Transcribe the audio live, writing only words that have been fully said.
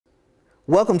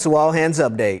Welcome to All Hands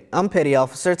Update. I'm Petty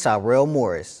Officer Tyrell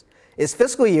Morris. It's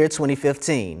fiscal year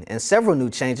 2015, and several new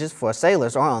changes for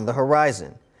sailors are on the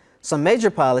horizon. Some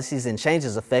major policies and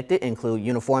changes affected include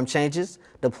uniform changes,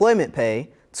 deployment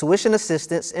pay, tuition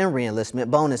assistance, and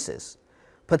re-enlistment bonuses.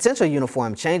 Potential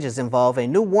uniform changes involve a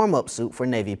new warm-up suit for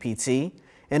Navy PT,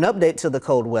 an update to the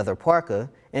cold weather parka,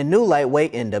 and new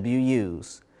lightweight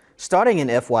NWUs. Starting in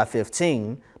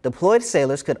FY-15, deployed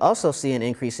sailors could also see an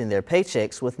increase in their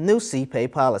paychecks with new C-pay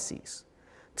policies.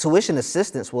 Tuition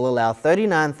assistance will allow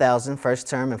 39,000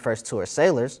 first-term and first-tour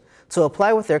sailors to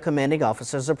apply with their commanding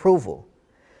officer's approval.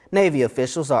 Navy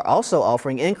officials are also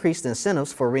offering increased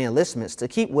incentives for re-enlistments to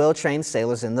keep well-trained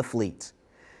sailors in the fleet.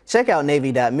 Check out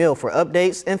Navy.mil for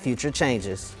updates and future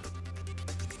changes.